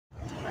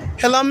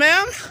Hello,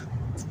 ma'am.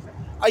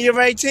 Are you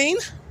over 18?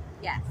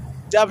 Yes.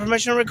 Do I have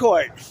permission to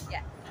record?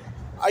 Yes.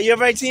 Are you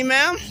over 18,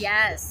 ma'am?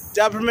 Yes.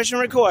 Do I have permission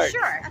to record?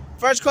 Sure.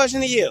 First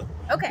question to you.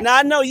 Okay. Now,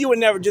 I know you would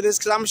never do this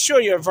because I'm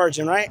sure you're a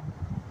virgin, right?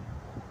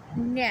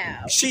 No.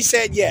 She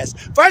said yes.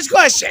 First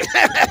question.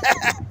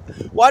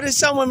 Why do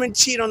some women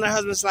cheat on their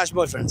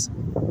husbands/boyfriends?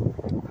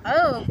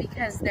 Oh,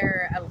 because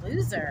they're a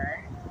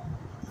loser.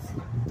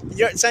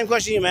 Same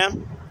question to you,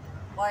 ma'am.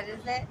 What is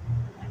it?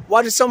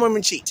 Why do some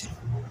women cheat?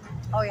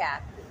 Oh,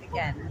 yeah.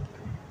 Again.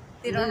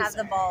 They don't have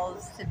the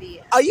balls to be...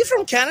 Are you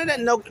from Canada?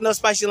 No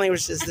spicy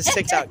languages. This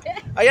TikTok.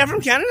 Are you from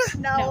Canada?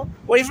 No.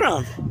 Where are you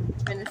from?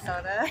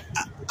 Minnesota.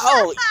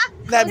 Oh,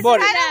 that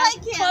border. I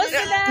don't like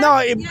Canada.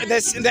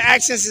 No, the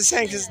accent's the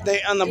same because they're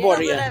on the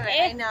border. Yeah.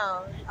 I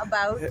know.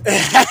 About.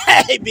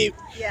 Hey, beep.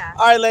 Yeah.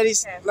 All right,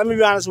 ladies. Okay. Let me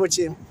be honest with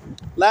you.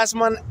 Last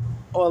month,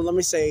 or let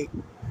me say,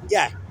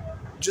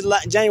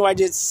 January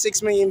did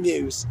 6 million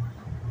views.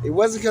 It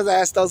wasn't because I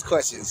asked those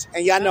questions,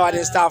 and y'all know I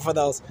didn't stop for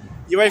those.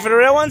 You ready for the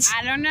real ones?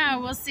 I don't know.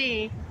 We'll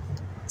see.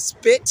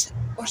 Spit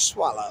or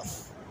swallow?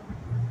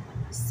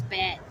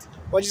 Spit.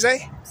 What'd you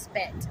say?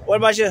 Spit. What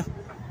about you?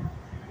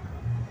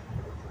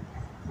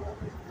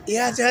 You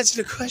have to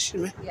answer the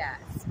question, man. Yeah.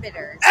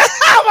 Spitter.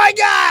 Oh my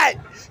God!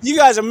 You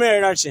guys are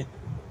married, aren't you?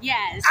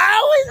 Yes.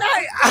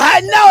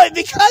 I know it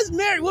because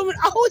married women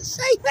always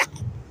say that.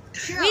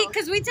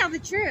 Because we tell the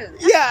truth.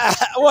 Yeah,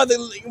 well,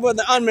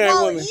 the unmarried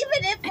Well, women.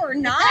 even if we're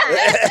not,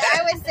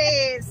 I would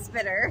say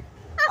spitter.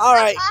 All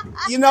right,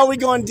 you know we're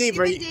going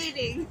deeper. Even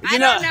dating. I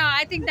don't know.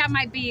 I think that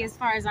might be as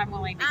far as I'm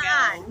willing to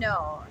go.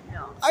 No.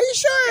 Are you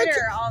sure?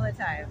 Spitter all the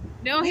time.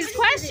 No, his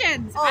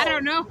questions. Oh. I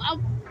don't know.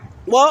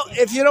 Well,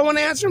 if you don't want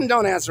to answer them,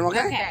 don't answer them,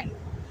 okay? Okay.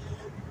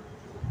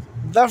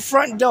 The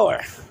front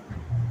door,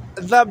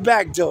 the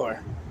back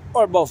door,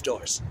 or both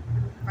doors?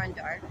 Front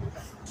door.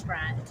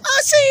 Front.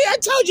 Oh, see, I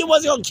told you it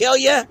wasn't going to kill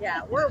you.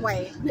 Yeah, we're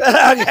white.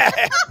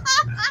 Okay.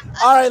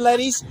 All right,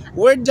 ladies,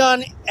 we're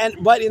done.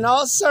 But in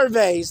all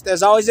surveys,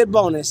 there's always a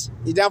bonus.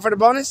 You down for the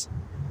bonus?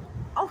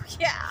 Oh,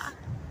 yeah.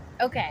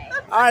 Okay.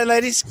 All right,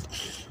 ladies.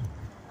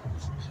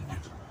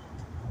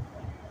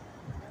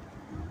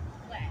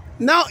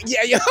 No,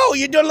 yeah,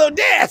 you're doing a little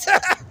dance.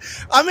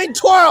 I mean,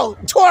 twirl.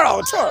 Oh,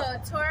 twirl.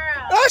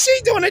 Oh,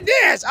 she's doing a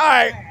dance. All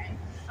right.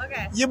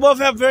 Okay. You both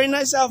have very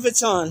nice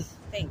outfits on.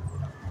 Thanks.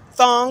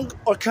 Thong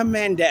or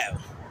commando?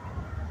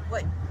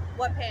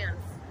 What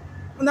pants?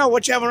 No,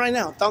 what you having right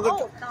now? Thong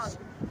or, thong.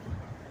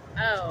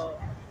 Oh.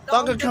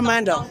 thong or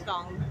commando?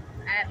 Thong.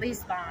 At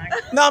least thong.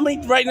 No, I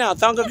mean right now.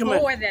 Thong or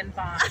commando? More than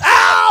thong.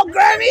 Oh,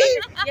 granny!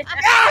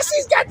 Ah,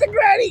 she's got the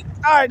granny.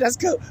 All right, that's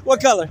cool.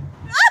 What color?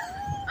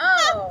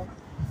 Oh.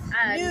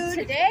 Nude.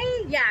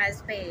 Today? Yeah,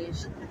 it's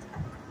beige.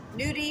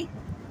 Nudie.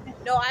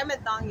 No, I'm a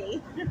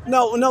thongy.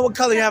 No, what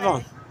color you have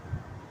on?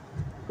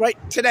 Right,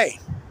 today.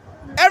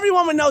 Every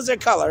woman knows their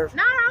color.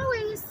 Not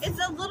always. It's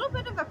a little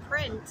bit of a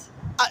print.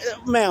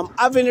 Ma'am,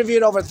 I've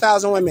interviewed over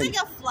 1,000 women. It's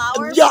like a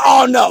flower. Y'all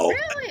all know.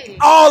 Really?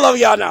 All of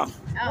y'all know.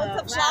 Well,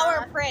 it's a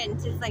flower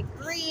print. It's like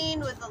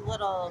green with a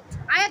little...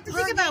 I have to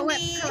think about what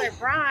burgundy. color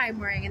bra I'm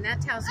wearing, and that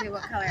tells me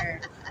what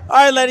color. All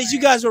right, ladies, you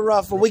guys were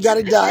rough, but we got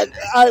it done.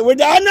 All right, we're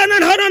done. No,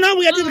 hold on.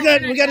 We got to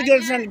do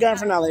the grand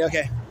finale.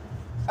 Okay.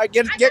 All right,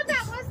 I thought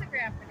that was the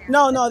grand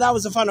finale. No, that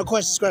was the final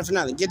question. Grand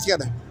finale. Get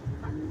together.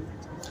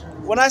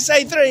 When I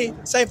say 3,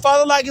 say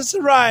follow, like, and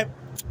subscribe.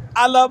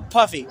 I love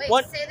Puffy. Wait,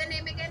 What? say the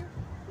name again?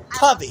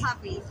 Puffy.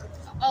 Puppy.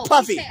 Oh,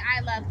 Puffy. Say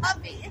I love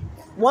Puffy.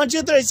 1,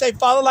 2, 3. Say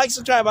follow, like,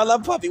 subscribe. I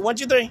love Puffy. 1,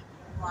 2, 3.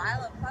 Well, I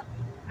love puppy.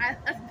 I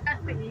love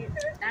Puffy.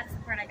 That's the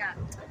part I got.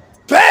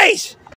 Peace.